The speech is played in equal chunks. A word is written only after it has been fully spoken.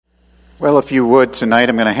Well, if you would, tonight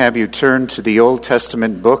I'm going to have you turn to the Old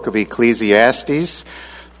Testament book of Ecclesiastes.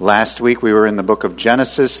 Last week we were in the book of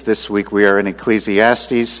Genesis. This week we are in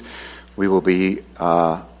Ecclesiastes. We will be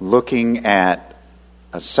looking at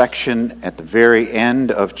a section at the very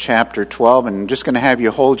end of chapter 12, and I'm just going to have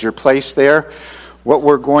you hold your place there. What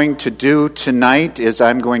we're going to do tonight is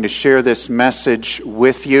I'm going to share this message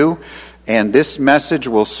with you. And this message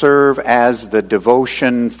will serve as the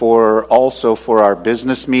devotion for our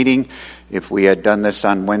business meeting. If we had done this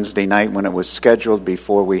on Wednesday night when it was scheduled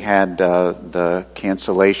before we had the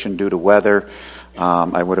cancellation due to weather,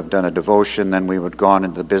 I would have done a devotion, then we would have gone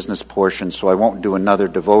into the business portion, so I won't do another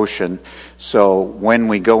devotion. So when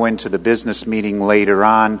we go into the business meeting later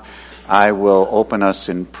on, I will open us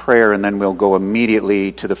in prayer, and then we'll go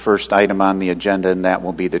immediately to the first item on the agenda, and that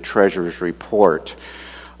will be the treasurer's report.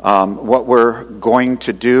 What we're going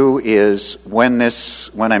to do is when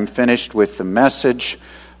I'm finished with the message,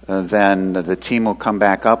 then the team will come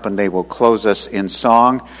back up and they will close us in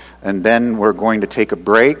song, and then we're going to take a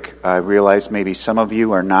break. I realize maybe some of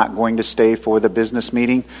you are not going to stay for the business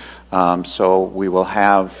meeting, so we will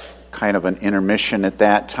have kind of an intermission at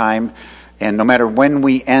that time. And no matter when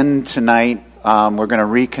we end tonight, we're going to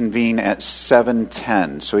reconvene at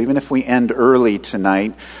 7:10. So even if we end early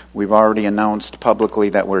tonight, we've already announced publicly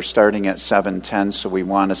that we're starting at 7:10, so we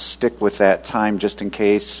want to stick with that time just in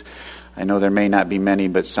case. I know there may not be many,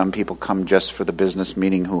 but some people come just for the business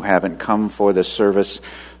meeting who haven't come for the service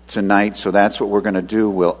tonight. So that's what we're going to do.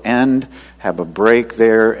 We'll end, have a break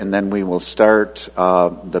there, and then we will start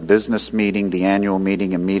the business meeting, the annual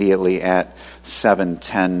meeting, immediately at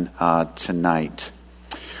 7:10 tonight.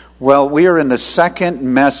 Well, we are in the second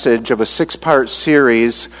message of a 6-part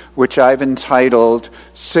series which I've entitled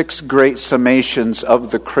 6 Great Summations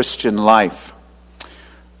of the Christian Life.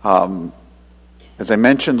 As I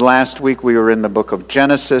mentioned last week, we were in the book of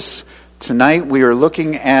Genesis. Tonight we are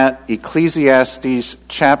looking at Ecclesiastes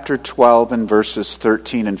chapter 12 and verses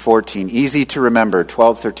 13 and 14. Easy to remember,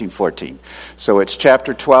 12, 13, 14. So it's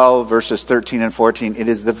chapter 12, verses 13 and 14. It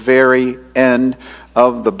is the very end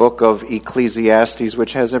of the book of Ecclesiastes,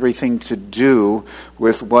 which has everything to do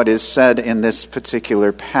with what is said in this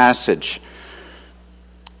particular passage.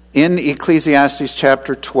 In Ecclesiastes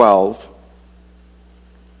chapter 12,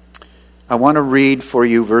 I want to read for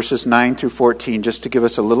you verses 9 through 14 just to give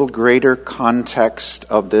us a little greater context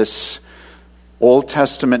of this Old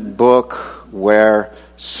Testament book where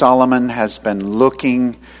Solomon has been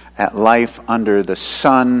looking at life under the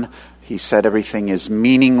sun. He said everything is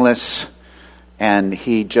meaningless, and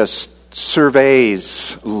he just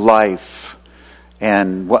surveys life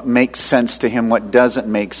and what makes sense to him, what doesn't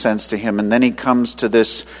make sense to him. And then he comes to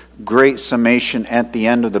this great summation at the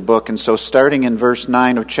end of the book. And so starting in verse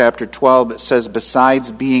 9 of chapter 12, it says,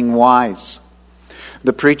 "Besides being wise,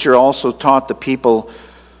 the preacher also taught the people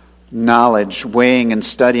knowledge, weighing and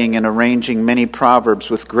studying and arranging many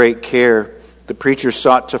proverbs with great care. The preacher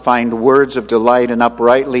sought to find words of delight, and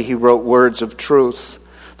uprightly he wrote words of truth.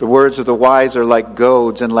 The words of the wise are like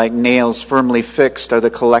goads, and like nails firmly fixed are the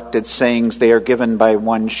collected sayings. They are given by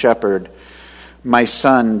one shepherd. My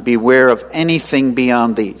son, beware of anything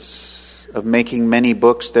beyond these. Of making many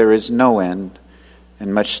books there is no end,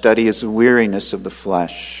 and much study is the weariness of the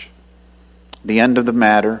flesh. The end of the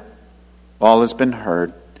matter, all has been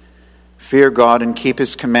heard. Fear God and keep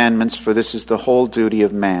his commandments, for this is the whole duty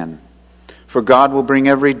of man. For God will bring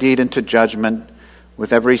every deed into judgment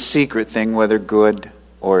with every secret thing, whether good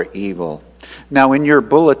or evil." Now in your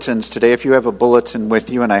bulletins today, if you have a bulletin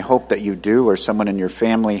with you, and I hope that you do, or someone in your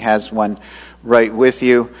family has one right with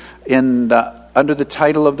you, under the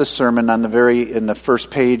title of the sermon in the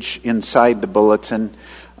first page inside the bulletin,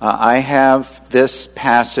 I have this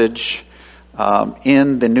passage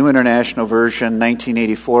in the New International Version,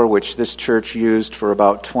 1984, which this church used for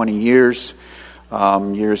about 20 years.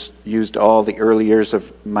 Used all the early years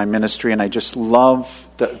of my ministry, and I just love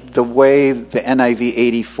the way the NIV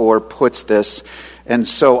 84 puts this. And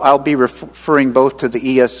so I'll be referring both to the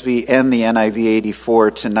ESV and the NIV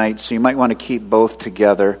 84 tonight, so you might want to keep both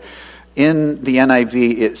together. In the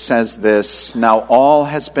NIV it says this, "Now all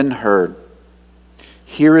has been heard.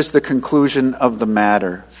 Here is the conclusion of the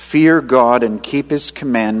matter. Fear God and keep his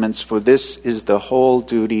commandments, for this is the whole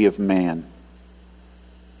duty of man.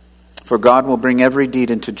 For God will bring every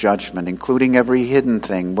deed into judgment, including every hidden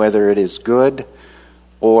thing, whether it is good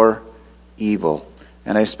or evil."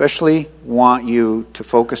 And I especially want you to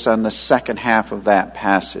focus on the second half of that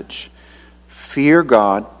passage. Fear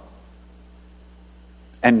God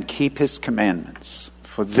and keep his commandments,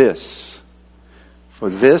 for this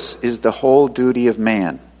is the whole duty of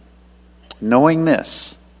man. Knowing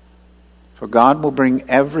this, For God will bring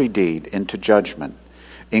every deed into judgment,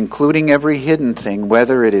 including every hidden thing,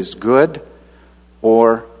 whether it is good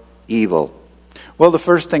or evil. Well, the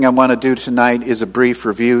first thing I want to do tonight is a brief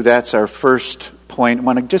review. That's our first point. I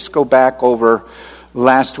want to just go back over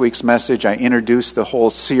last week's message. I introduced the whole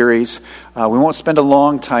series. We won't spend a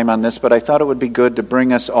long time on this, but I thought it would be good to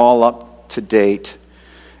bring us all up to date.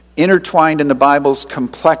 Intertwined in the Bible's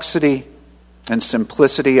complexity and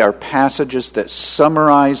simplicity are passages that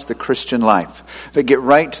summarize the Christian life, that get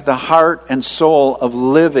right to the heart and soul of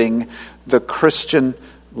living the Christian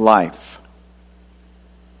life.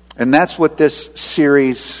 And that's what this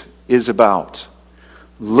series is about.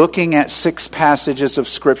 Looking at 6 passages of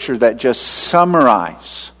Scripture that just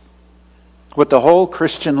summarize what the whole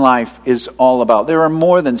Christian life is all about. There are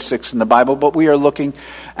more than 6 in the Bible, but we are looking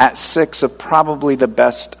at 6 of probably the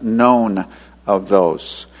best known of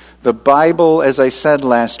those. The Bible, as I said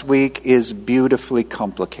last week, is beautifully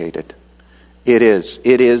complicated. It is.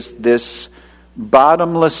 It is this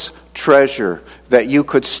bottomless treasure that you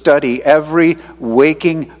could study every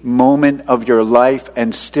waking moment of your life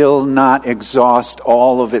and still not exhaust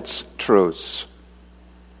all of its truths.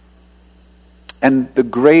 And the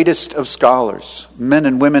greatest of scholars, men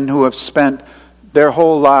and women who have spent their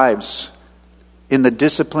whole lives in the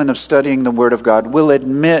discipline of studying the Word of God, will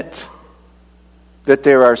admit that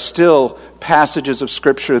there are still passages of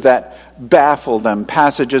Scripture that baffle them,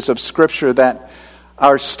 passages of Scripture that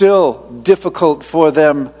are still difficult for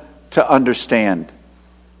them to understand.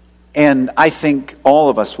 And I think all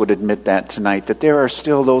of us would admit that tonight, that there are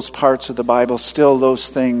still those parts of the Bible, still those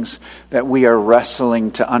things that we are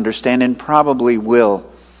wrestling to understand and probably will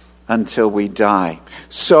until we die.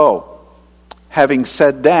 So, having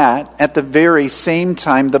said that, at the very same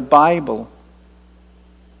time, the Bible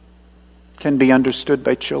can be understood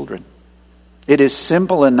by children. It is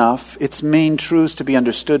simple enough, its main truths to be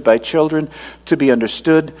understood by children, to be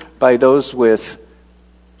understood by those with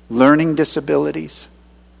learning disabilities.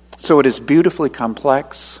 So it is beautifully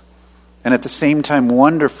complex and at the same time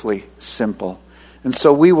wonderfully simple. And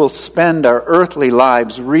so we will spend our earthly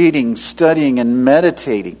lives reading, studying, and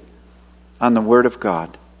meditating on the Word of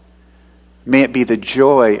God. May it be the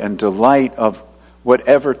joy and delight of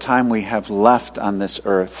whatever time we have left on this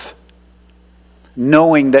earth,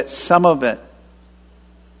 knowing that some of it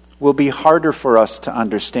will be harder for us to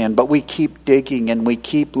understand, but we keep digging and we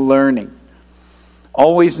keep learning.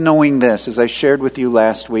 Always knowing this, as I shared with you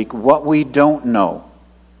last week, what we don't know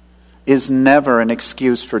is never an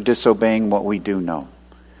excuse for disobeying what we do know.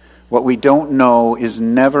 What we don't know is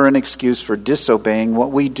never an excuse for disobeying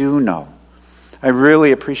what we do know. I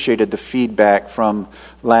really appreciated the feedback from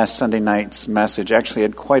last Sunday night's message. Actually, I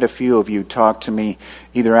had quite a few of you talk to me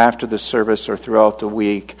either after the service or throughout the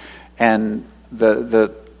week. And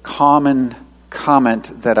the common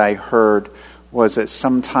comment that I heard was that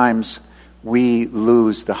sometimes we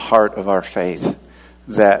lose the heart of our faith.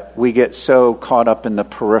 That we get so caught up in the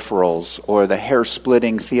peripherals or the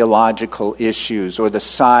hair-splitting theological issues or the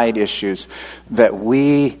side issues that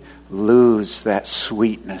we lose that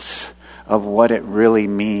sweetness of what it really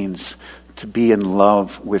means to be in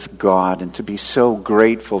love with God and to be so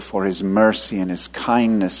grateful for His mercy and His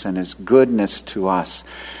kindness and His goodness to us,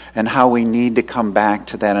 and how we need to come back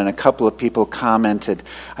to that. And a couple of people commented,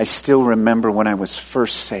 I still remember when I was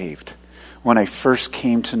first saved, when I first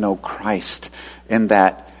came to know Christ, and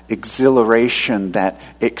that exhilaration, that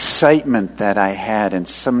excitement that I had. And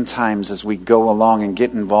sometimes as we go along and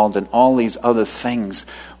get involved in all these other things,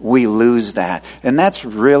 we lose that. And that's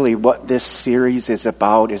really what this series is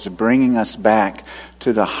about, is bringing us back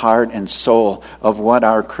to the heart and soul of what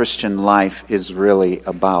our Christian life is really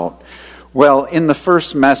about. Well, in the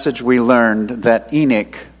first message we learned that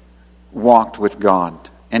Enoch walked with God,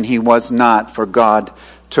 and he was not, for God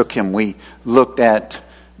took him. We looked at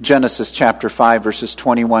Genesis chapter 5, verses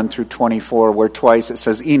 21 through 24, where twice it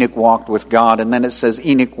says Enoch walked with God, and then it says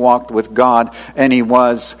Enoch walked with God, and he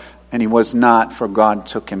was not, for God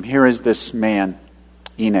took him. Here is this man,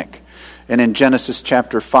 Enoch. And in Genesis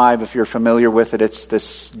chapter 5, if you're familiar with it, it's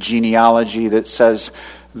this genealogy that says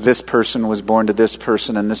this person was born to this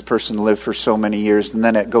person, and this person lived for so many years, and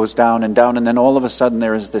then it goes down, and then all of a sudden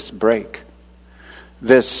there is this break,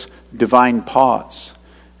 this divine pause.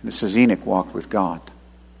 And it says Enoch walked with God.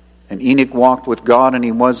 And Enoch walked with God, and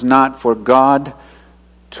he was not, for God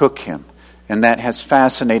took him. And that has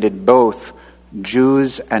fascinated both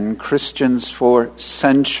Jews and Christians for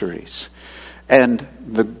centuries. And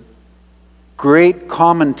the great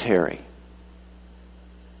commentary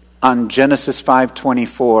on Genesis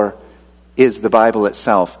 5:24 is the Bible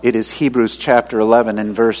itself. It is Hebrews chapter 11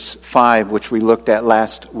 and verse 5, which we looked at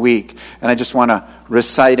last week. And I just want to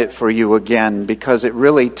recite it for you again because it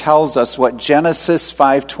really tells us what Genesis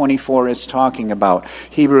 5:24 is talking about.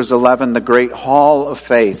 Hebrews 11, the great hall of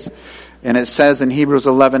faith. And it says in Hebrews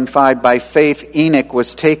 11:5, by faith Enoch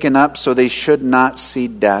was taken up so they should not see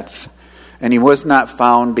death. And he was not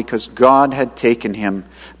found because God had taken him.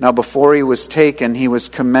 Now before he was taken, he was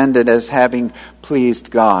commended as having pleased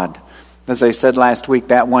God. As I said last week,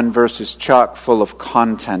 that one verse is chock full of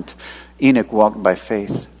content. Enoch walked by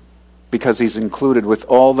faith because he's included with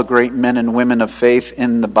all the great men and women of faith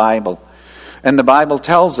in the Bible. And the Bible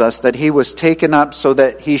tells us that he was taken up so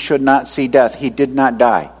that he should not see death. He did not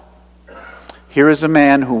die. Here is a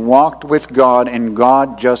man who walked with God and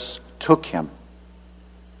God just took him.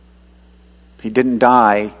 He didn't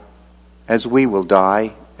die as we will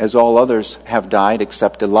die, as all others have died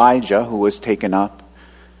except Elijah, who was taken up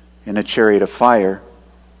in a chariot of fire.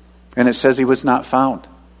 And it says he was not found.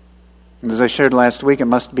 And as I shared last week, it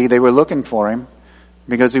must be they were looking for him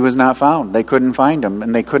because he was not found. They couldn't find him.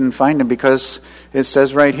 And they couldn't find him because it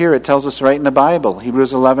says right here, it tells us right in the Bible,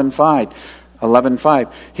 Hebrews 11:5.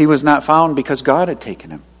 He was not found because God had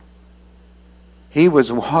taken him. He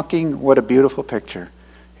was walking, what a beautiful picture.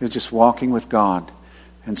 He was just walking with God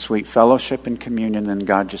in sweet fellowship and communion, and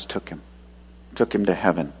God just took him to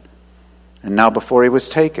heaven. And now before he was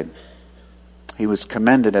taken, he was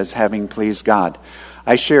commended as having pleased God.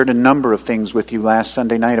 I shared a number of things with you last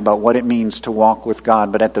Sunday night about what it means to walk with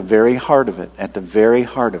God, but at the very heart of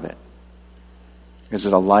it, is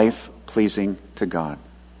a life pleasing to God.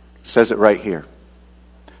 It says it right here,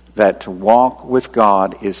 that to walk with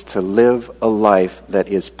God is to live a life that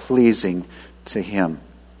is pleasing to him.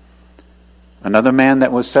 Another man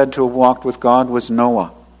that was said to have walked with God was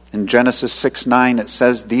Noah. In Genesis 6:9 it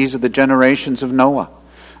says, these are the generations of Noah.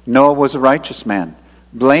 Noah was a righteous man,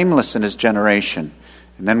 blameless in his generation.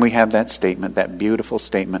 And then we have that statement, that beautiful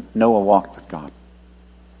statement, Noah walked with God.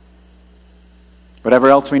 Whatever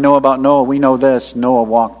else we know about Noah, we know this, Noah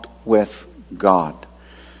walked with God.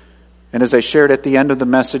 And as I shared at the end of the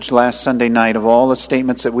message last Sunday night, of all the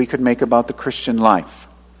statements that we could make about the Christian life,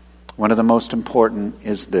 one of the most important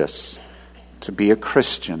is this: to be a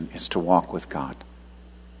Christian is to walk with God.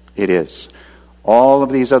 It is. All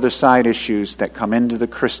of these other side issues that come into the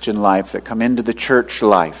Christian life, that come into the church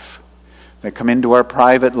life, that come into our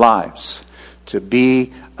private lives, to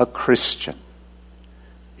be a Christian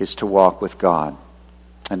is to walk with God.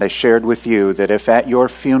 And I shared with you that if at your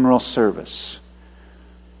funeral service,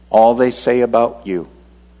 all they say about you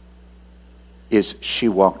is she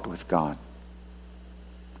walked with God.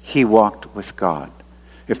 He walked with God.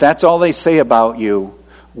 If that's all they say about you,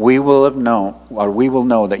 we will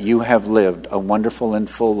know that you have lived a wonderful and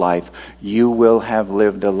full life. You will have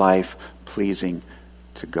lived a life pleasing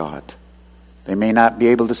to God. They may not be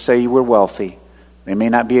able to say you were wealthy. They may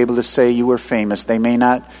not be able to say you were famous. They may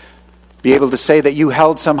not be able to say that you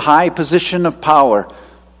held some high position of power.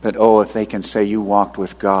 But if they can say you walked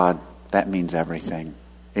with God, that means everything.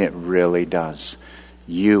 It really does.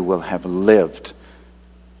 You will have lived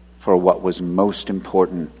for what was most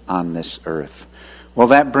important on this earth. Well,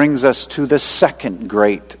 that brings us to the second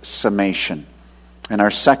great summation. And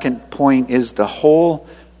our second point is the whole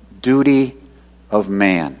duty of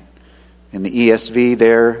man. In the ESV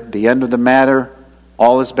there, the end of the matter,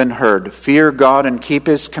 all has been heard. Fear God and keep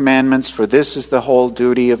his commandments, for this is the whole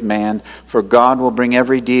duty of man. For God will bring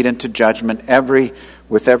every deed into judgment,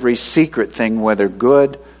 with every secret thing, whether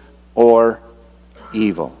good or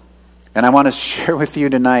evil. And I want to share with you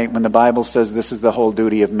tonight, when the Bible says this is the whole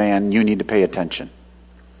duty of man, you need to pay attention.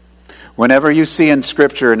 Whenever you see in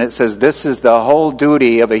Scripture and it says this is the whole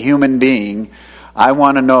duty of a human being, I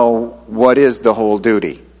want to know what is the whole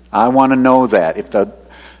duty. I want to know that. If the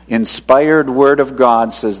inspired Word of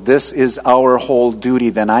God says this is our whole duty,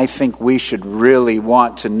 then I think we should really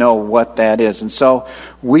want to know what that is. And so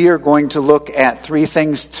we are going to look at three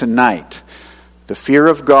things tonight: the fear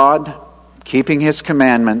of God, keeping his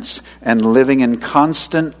commandments, and living in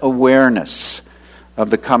constant awareness of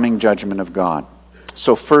the coming judgment of God.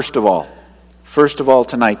 So first of all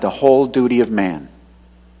tonight, the whole duty of man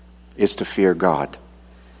is to fear God.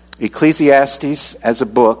 Ecclesiastes as a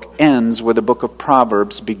book ends where the book of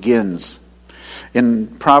Proverbs begins. In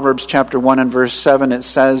Proverbs chapter 1 and verse 7 it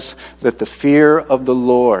says that the fear of the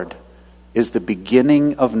Lord is the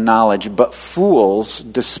beginning of knowledge, but fools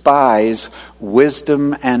despise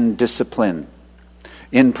wisdom and discipline.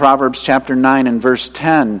 In Proverbs chapter 9 and verse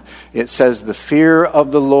 10 it says the fear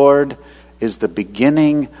of the Lord is the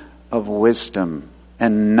beginning of wisdom,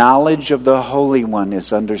 and knowledge of the Holy One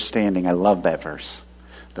is understanding. I love that verse.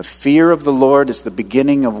 The fear of the Lord is the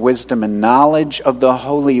beginning of wisdom, and knowledge of the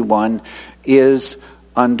Holy One is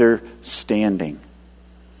understanding.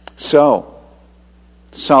 So,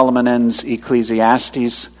 Solomon ends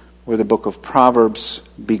Ecclesiastes where the book of Proverbs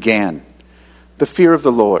began. The fear of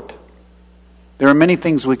the Lord. There are many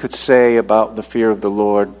things we could say about the fear of the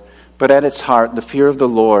Lord, but at its heart, the fear of the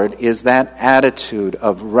Lord is that attitude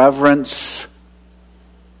of reverence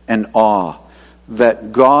and awe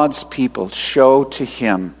that God's people show to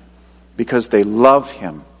Him because they love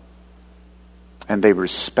Him and they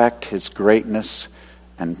respect His greatness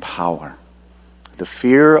and power. The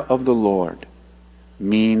fear of the Lord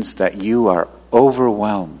means that you are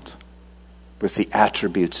overwhelmed with the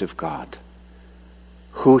attributes of God.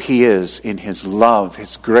 Who He is in His love,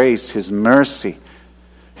 His grace, His mercy,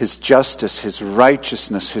 His justice, His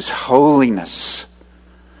righteousness, His holiness,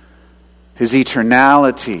 His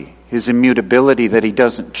eternality, His immutability, that He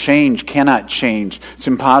doesn't change, cannot change. It's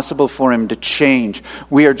impossible for Him to change.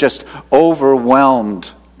 We are just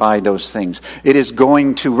overwhelmed by those things. It is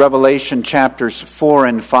going to Revelation chapters 4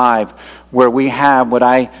 and 5, where we have what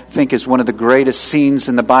I think is one of the greatest scenes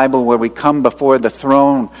in the Bible, where we come before the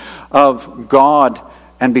throne of God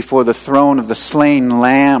and before the throne of the slain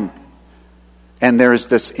Lamb. And there is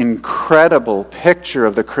this incredible picture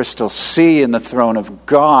of the crystal sea in the throne of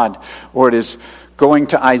God, or it is going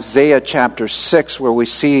to Isaiah chapter 6, where we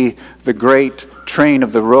see the great train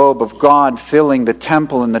of the robe of God filling the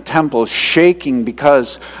temple, and the temple shaking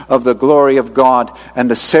because of the glory of God, and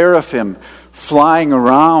the seraphim flying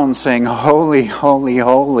around saying, "Holy, holy,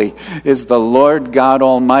 holy is the Lord God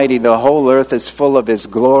Almighty. The whole earth is full of His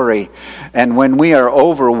glory." And when we are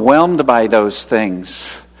overwhelmed by those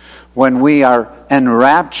things, when we are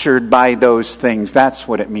enraptured by those things, that's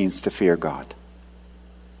what it means to fear God.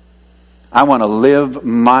 I want to live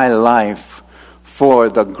my life for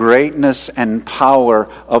the greatness and power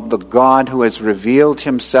of the God who has revealed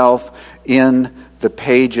Himself in the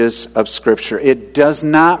pages of Scripture. It does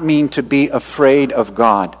not mean to be afraid of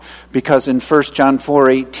God, because in 1 John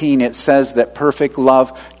 4:18 it says that perfect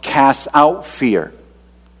love casts out fear.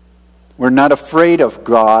 We're not afraid of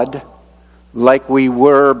God like we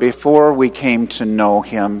were before we came to know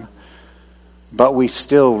Him, but we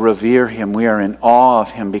still revere Him. We are in awe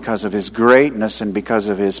of Him because of His greatness and because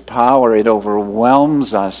of His power. It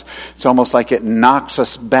overwhelms us. It's almost like it knocks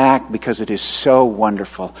us back because it is so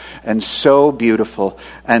wonderful and so beautiful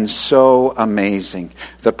and so amazing.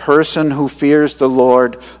 The person who fears the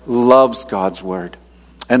Lord loves God's word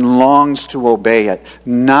and longs to obey it,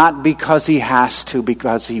 not because he has to,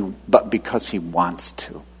 but because he wants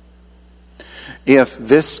to. If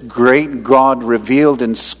this great God revealed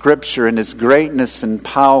in Scripture in His greatness and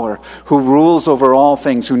power, who rules over all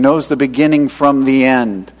things, who knows the beginning from the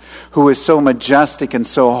end, who is so majestic and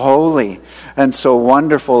so holy and so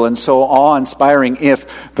wonderful and so awe-inspiring,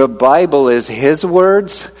 if the Bible is His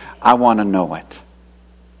words, I want to know it.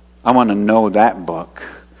 I want to know that book.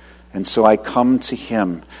 And so I come to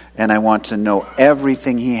Him and I want to know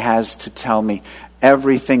everything He has to tell me,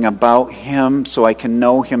 everything about Him, so I can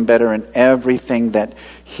know Him better, and everything that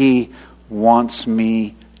He wants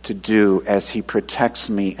me to do as He protects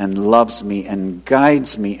me and loves me and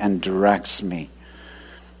guides me and directs me.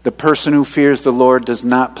 The person who fears the Lord does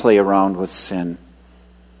not play around with sin,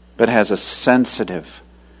 but has a sensitive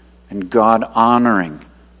and God-honoring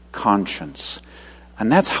conscience.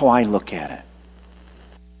 And that's how I look at it.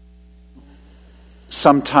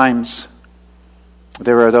 Sometimes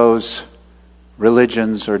there are those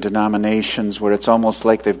religions or denominations where it's almost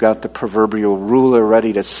like they've got the proverbial ruler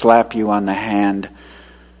ready to slap you on the hand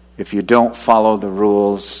if you don't follow the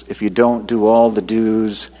rules, if you don't do all the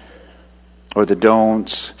do's or the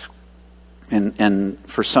don'ts. And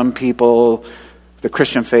for some people, the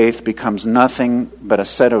Christian faith becomes nothing but a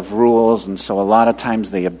set of rules, and so a lot of times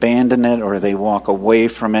they abandon it or they walk away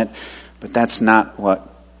from it. But that's not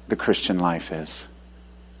what the Christian life is.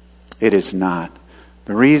 It is not.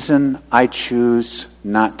 The reason I choose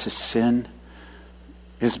not to sin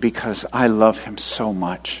is because I love Him so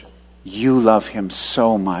much. You love Him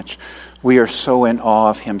so much. We are so in awe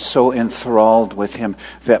of Him, so enthralled with Him,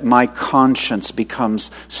 that my conscience becomes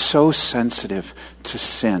so sensitive to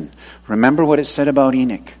sin. Remember what it said about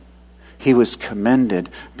Enoch. He was commended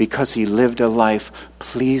because he lived a life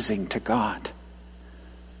pleasing to God.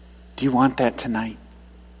 Do you want that tonight?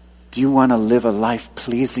 Do you want to live a life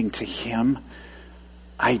pleasing to Him?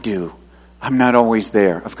 I do. I'm not always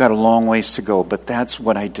there. I've got a long ways to go, but that's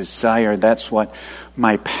what I desire. That's what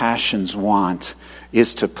my passions want,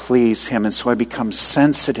 is to please Him. And so I become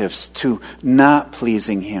sensitive to not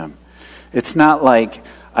pleasing Him. It's not like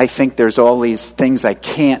I think there's all these things I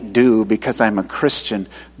can't do because I'm a Christian.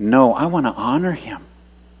 No, I want to honor him.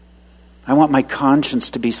 I want my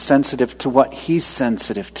conscience to be sensitive to what he's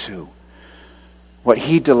sensitive to. What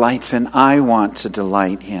he delights in, I want to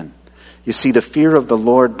delight in. You see, the fear of the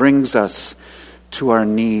Lord brings us to our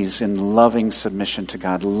knees in loving submission to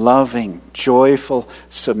God. Loving, joyful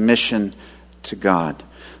submission to God.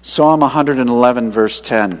 Psalm 111, verse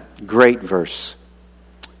 10. Great verse.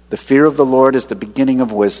 The fear of the Lord is the beginning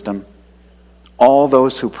of wisdom. All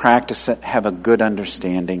those who practice it have a good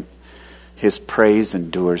understanding. His praise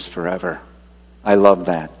endures forever. I love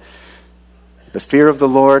that. The fear of the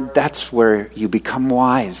Lord, that's where you become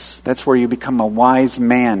wise. That's where you become a wise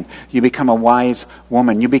man. You become a wise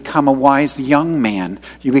woman. You become a wise young man.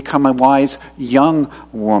 You become a wise young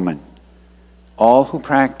woman. All who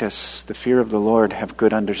practice the fear of the Lord have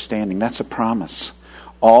good understanding. That's a promise.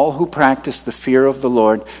 All who practice the fear of the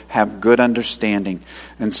Lord have good understanding.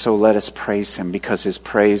 And so let us praise him because his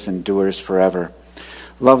praise endures forever.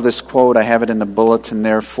 Love this quote. I have it in the bulletin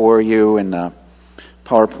there for you in the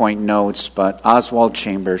PowerPoint notes, but Oswald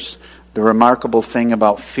Chambers, the remarkable thing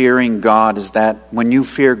about fearing God is that when you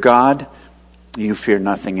fear God, you fear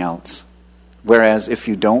nothing else. Whereas if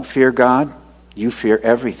you don't fear God, you fear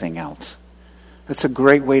everything else. That's a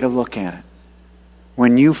great way to look at it.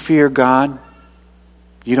 When you fear God,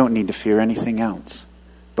 you don't need to fear anything else.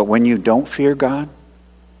 But when you don't fear God,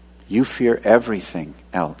 you fear everything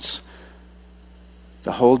else.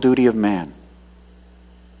 The whole duty of man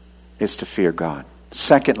is to fear God.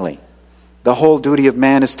 Secondly, the whole duty of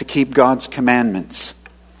man is to keep God's commandments.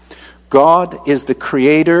 God is the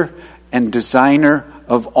creator and designer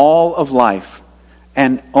of all of life,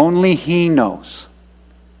 and only he knows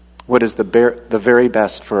what is the very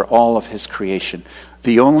best for all of his creation.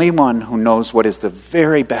 The only one who knows what is the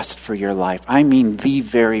very best for your life, I mean the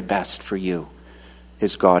very best for you,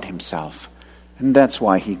 is God himself. And that's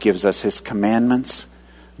why he gives us his commandments,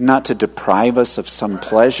 not to deprive us of some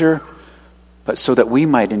pleasure, but so that we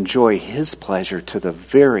might enjoy his pleasure to the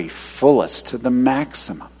very fullest, to the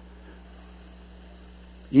maximum.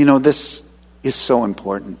 You know, this is so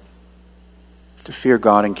important, to fear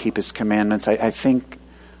God and keep his commandments. I think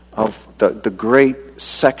of the great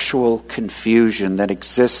sexual confusion that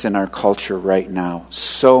exists in our culture right now.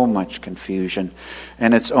 So much confusion.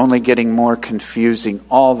 And it's only getting more confusing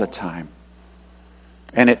all the time.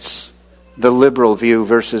 And it's the liberal view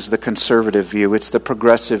versus the conservative view. It's the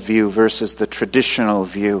progressive view versus the traditional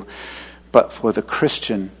view. But for the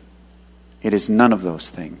Christian, it is none of those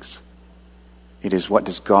things. It is what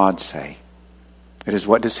does God say? It is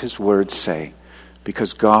what does his word say?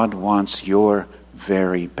 Because God wants your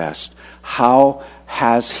very best. How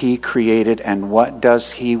has he created and what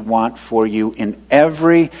does he want for you in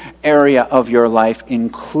every area of your life,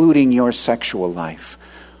 including your sexual life?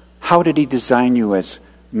 How did he design you as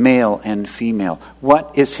male and female?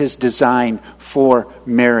 What is his design for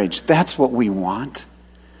marriage? That's what we want.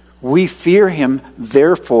 We fear him,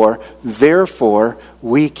 therefore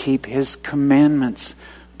we keep his commandments,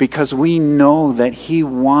 because we know that he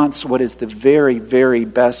wants what is the very, very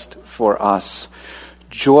best for us.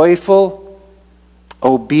 Joyful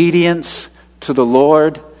obedience to the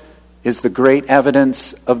Lord is the great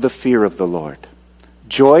evidence of the fear of the Lord.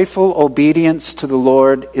 Joyful obedience to the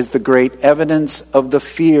Lord is the great evidence of the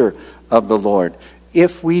fear of the Lord.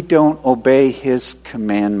 If we don't obey his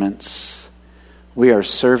commandments, we are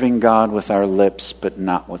serving God with our lips, but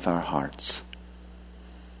not with our hearts.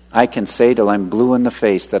 I can say till I'm blue in the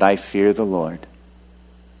face that I fear the Lord.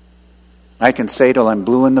 I can say till I'm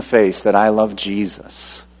blue in the face that I love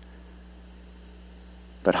Jesus.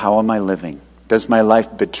 But how am I living? Does my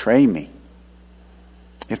life betray me?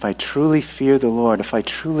 If I truly fear the Lord, if I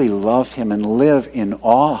truly love him and live in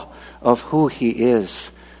awe of who he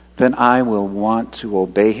is, then I will want to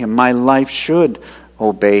obey him. My life should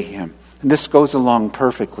obey him. And this goes along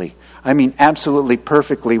perfectly. I mean, absolutely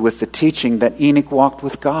perfectly with the teaching that Enoch walked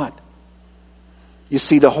with God. You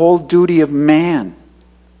see, the whole duty of man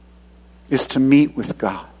is to meet with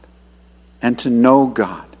God and to know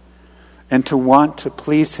God and to want to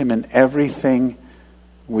please him in everything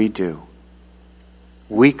we do.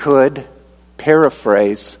 We could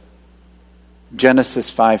paraphrase Genesis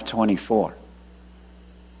 5:24,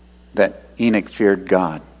 that Enoch feared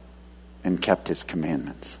God and kept his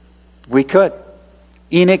commandments. We could.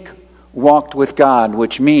 Enoch walked with God,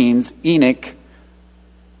 which means Enoch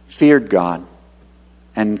feared God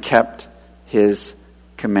and kept his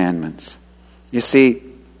commandments. You see,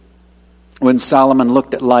 when Solomon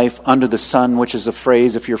looked at life under the sun, which is a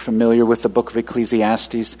phrase, if you're familiar with the book of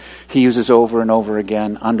Ecclesiastes, he uses over and over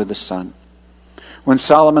again, under the sun. When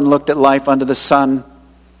Solomon looked at life under the sun,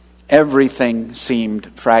 everything seemed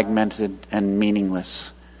fragmented and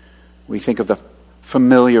meaningless. We think of the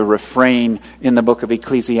familiar refrain in the book of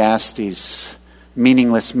Ecclesiastes,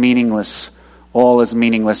 meaningless, meaningless, all is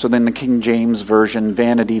meaningless. Within the King James Version,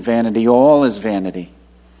 vanity, vanity, all is vanity.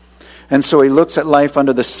 And so he looks at life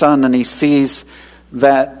under the sun and he sees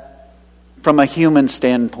that from a human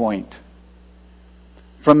standpoint,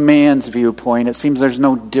 from man's viewpoint, it seems there's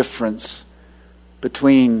no difference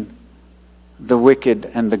between the wicked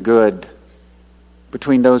and the good,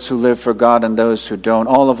 between those who live for God and those who don't.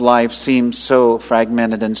 All of life seems so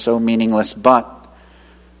fragmented and so meaningless, but,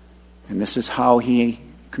 and this is how he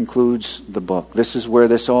concludes the book, this is where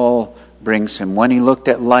this all brings him. When he looked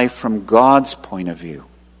at life from God's point of view,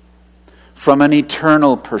 from an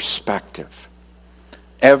eternal perspective,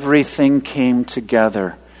 everything came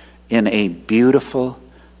together in a beautiful,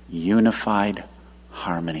 unified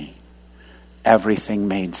harmony. Everything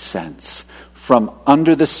made sense. From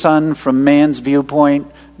under the sun, from man's viewpoint,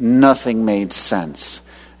 nothing made sense.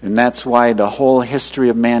 And that's why the whole history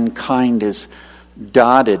of mankind is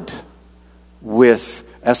dotted with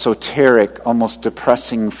esoteric, almost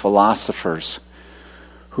depressing philosophers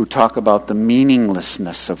who talk about the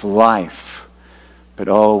meaninglessness of life. But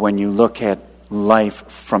when you look at life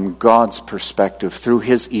from God's perspective, through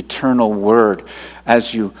His eternal Word,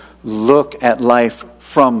 as you look at life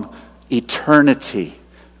from eternity,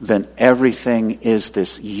 then everything is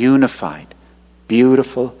this unified,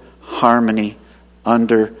 beautiful harmony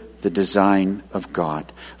under the design of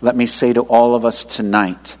God. Let me say to all of us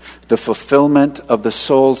tonight, the fulfillment of the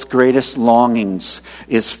soul's greatest longings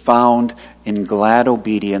is found in glad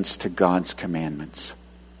obedience to God's commandments.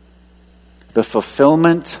 The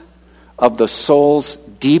fulfillment of the soul's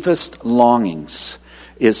deepest longings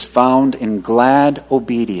is found in glad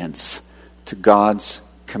obedience to God's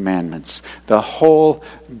commandments. The whole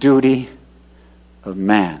duty of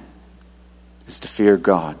man is to fear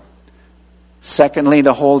God. Secondly,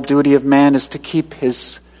 the whole duty of man is to keep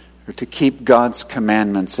God's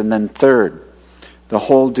commandments. And then third, the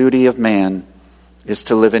whole duty of man is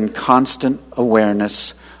to live in constant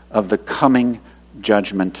awareness of the coming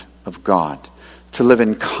judgment of God. To live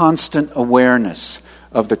in constant awareness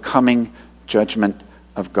of the coming judgment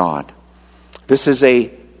of God. This is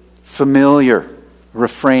a familiar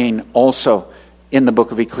refrain also in the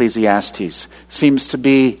book of Ecclesiastes. Seems to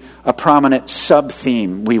be a prominent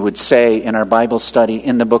sub-theme, we would say, in our Bible study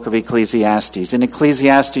in the book of Ecclesiastes. In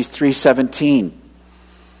Ecclesiastes 3:17,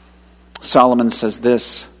 Solomon says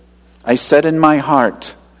this, I said in my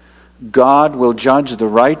heart, God will judge the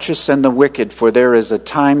righteous and the wicked, for there is a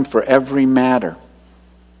time for every matter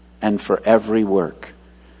and for every work.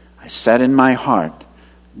 I said in my heart,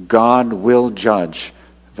 God will judge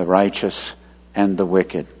the righteous and the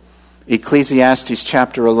wicked. Ecclesiastes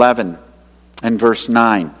chapter 11 and verse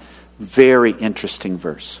 9. Very interesting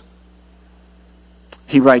verse.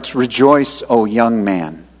 He writes, Rejoice, O young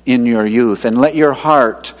man, in your youth, and let your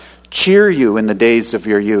heart cheer you in the days of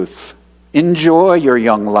your youth. Enjoy your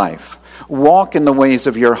young life. Walk in the ways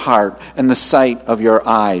of your heart and the sight of your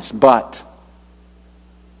eyes. But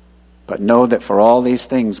know that for all these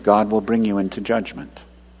things God will bring you into judgment.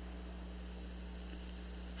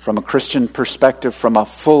 From a Christian perspective, from a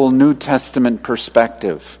full New Testament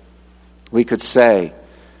perspective, we could say,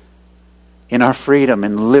 in our freedom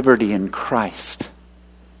and liberty in Christ,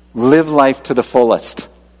 live life to the fullest.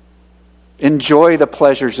 Enjoy the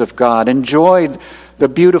pleasures of God. Enjoy the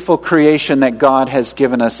beautiful creation that God has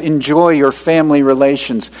given us. Enjoy your family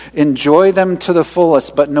relations. Enjoy them to the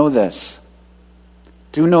fullest. But know this.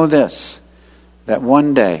 Do know this, that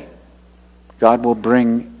one day God will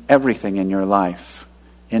bring everything in your life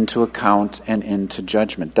into account and into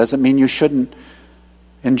judgment. Doesn't mean you shouldn't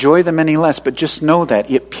enjoy them any less, but just know that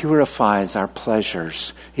it purifies our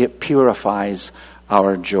pleasures. It purifies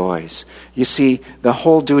our joys. You see, the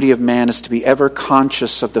whole duty of man is to be ever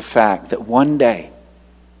conscious of the fact that one day,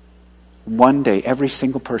 every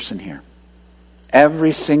single person here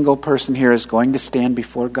is going to stand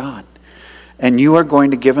before God. And you are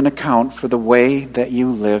going to give an account for the way that you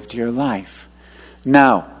lived your life.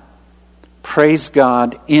 Now, praise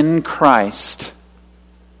God in Christ,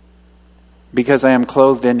 because I am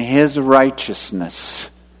clothed in His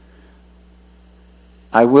righteousness.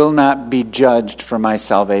 I will not be judged for my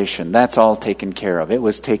salvation. That's all taken care of. It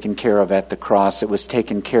was taken care of at the cross. It was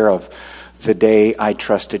taken care of the day I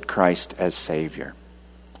trusted Christ as Savior.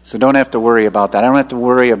 So don't have to worry about that. I don't have to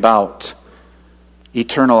worry about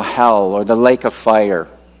eternal hell or the lake of fire.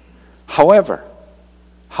 However,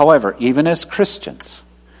 even as Christians,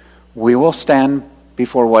 we will stand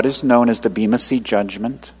before what is known as the Bema Seat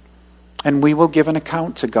judgment. And we will give an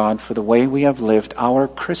account to God for the way we have lived our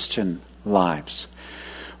Christian lives.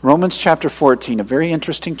 Romans chapter 14, a very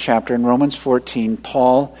interesting chapter. In Romans 14,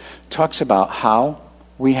 Paul talks about how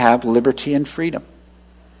we have liberty and freedom.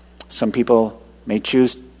 Some people may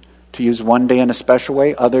choose to use one day in a special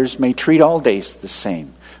way. Others may treat all days the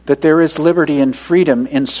same. That there is liberty and freedom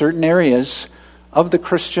in certain areas of the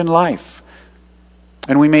Christian life.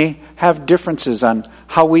 And we may have differences on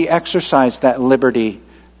how we exercise that liberty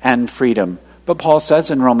and freedom. But Paul says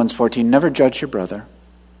in Romans 14, never judge your brother.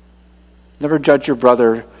 Never judge your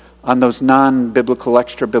brother on those non-biblical,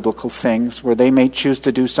 extra-biblical things where they may choose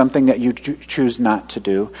to do something that you choose not to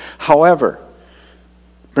do. However,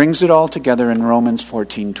 brings it all together in Romans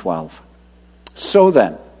 14:12. So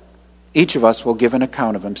then, each of us will give an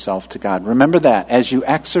account of himself to God. Remember that. As you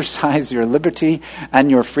exercise your liberty and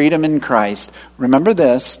your freedom in Christ, remember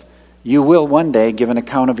this, you will one day give an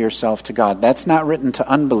account of yourself to God. That's not written to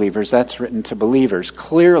unbelievers, that's written to believers,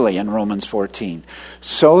 clearly in Romans 14.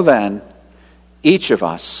 So then, each of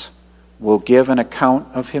us will give an account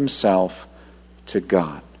of himself to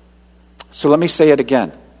God. So let me say it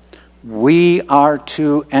again. We are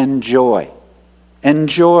to enjoy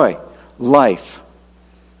life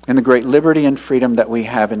in the great liberty and freedom that we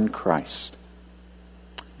have in Christ.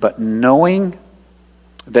 But knowing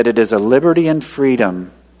that it is a liberty and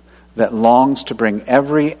freedom that longs to bring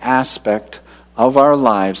every aspect of our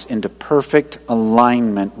lives into perfect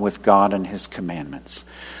alignment with God and his commandments.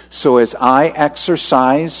 So as I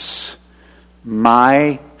exercise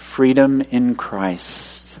my freedom in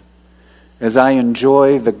Christ, as I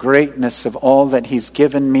enjoy the greatness of all that he's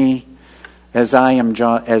given me, as I am,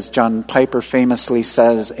 as John Piper famously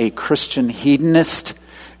says, a Christian hedonist,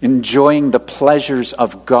 enjoying the pleasures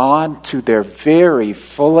of God to their very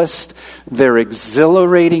fullest, their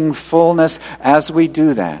exhilarating fullness. As we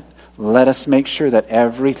do that, let us make sure that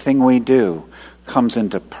everything we do comes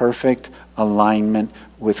into perfect alignment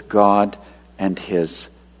with God and his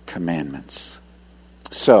commandments.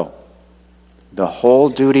 So, the whole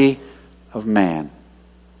duty of man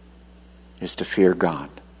is to fear God.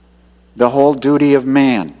 The whole duty of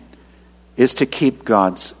man is to keep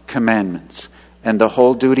God's commandments. And the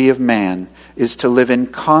whole duty of man is to live in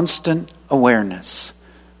constant awareness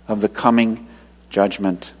of the coming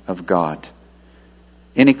judgment of God.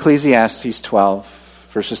 In Ecclesiastes 12,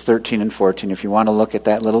 verses 13 and 14, if you want to look at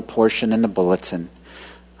that little portion in the bulletin,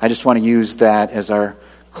 I just want to use that as our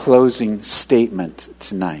closing statement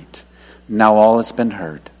tonight. Now all has been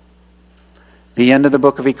heard. The end of the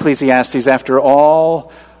book of Ecclesiastes, after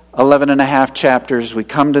all 11 and a half chapters, we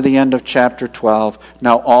come to the end of chapter 12.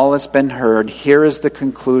 Now all has been heard. Here is the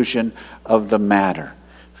conclusion of the matter.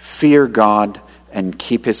 Fear God and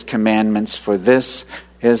keep his commandments, for this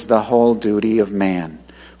is the whole duty of man.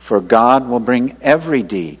 For God will bring every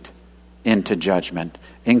deed into judgment,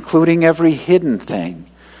 including every hidden thing,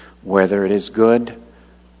 whether it is good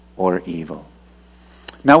or evil.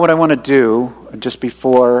 Now what I want to do, just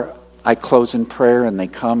before I close in prayer and they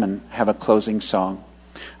come and have a closing song,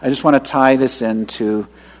 I just want to tie this into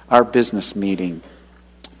our business meeting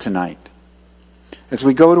tonight. As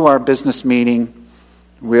we go to our business meeting,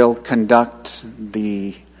 we'll conduct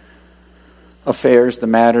the affairs, the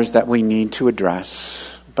matters that we need to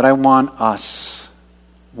address. But I want us,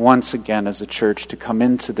 once again as a church, to come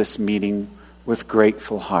into this meeting with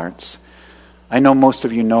grateful hearts. I know most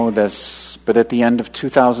of you know this, but at the end of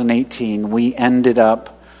 2018, we ended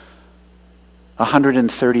up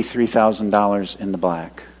 $133,000 in the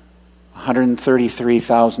black.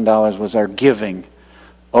 $133,000 was our giving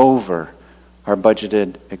over our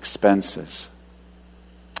budgeted expenses.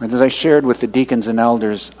 And as I shared with the deacons and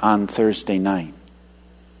elders on Thursday night,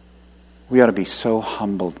 we ought to be so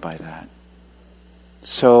humbled by that.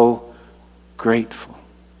 So grateful.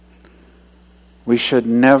 We should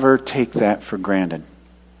never take that for granted.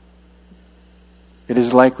 It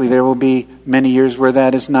is likely there will be many years where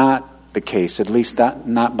that is not the case, at least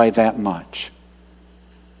not by that much.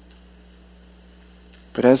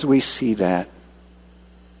 But as we see that,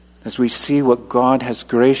 as we see what God has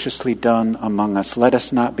graciously done among us, let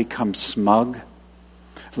us not become smug.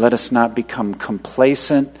 Let us not become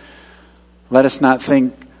complacent. Let us not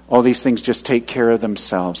think, oh, these things just take care of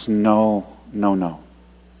themselves. No, no, no.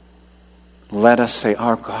 Let us say,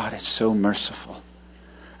 our God is so merciful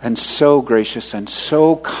and so gracious and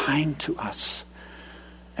so kind to us.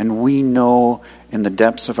 And we know in the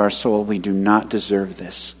depths of our soul we do not deserve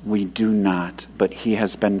this. We do not. But he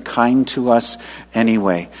has been kind to us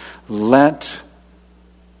anyway. Let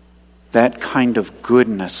that kind of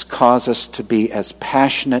goodness cause us to be as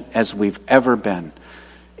passionate as we've ever been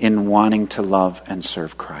in wanting to love and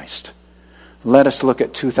serve Christ. let us look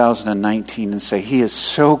at 2019 and say, He is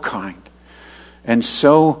so kind and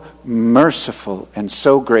so merciful and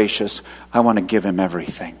so gracious. I want to give Him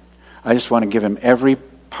everything. I just want to give Him every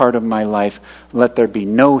part of my life. Let there be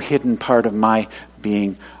no hidden part of my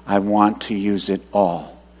being. I want to use it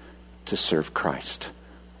all to serve Christ.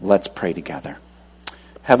 Let's pray together.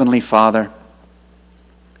 Heavenly Father,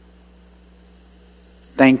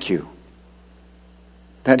 thank you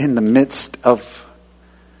that in the midst of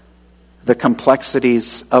the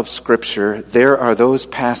complexities of Scripture, there are those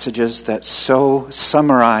passages that so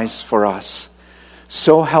summarize for us,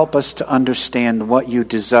 so help us to understand what you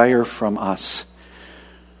desire from us.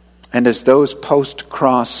 And as those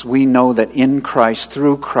post-cross, we know that in Christ,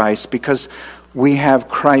 through Christ, because we have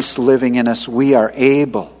Christ living in us, we are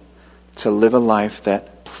able to live a life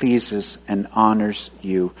that pleases and honors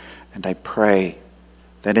you. And I pray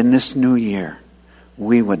that in this new year,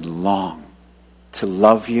 we would long to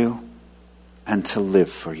love you and to live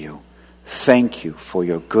for you. Thank you for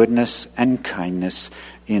your goodness and kindness.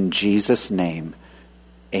 In Jesus' name,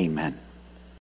 amen.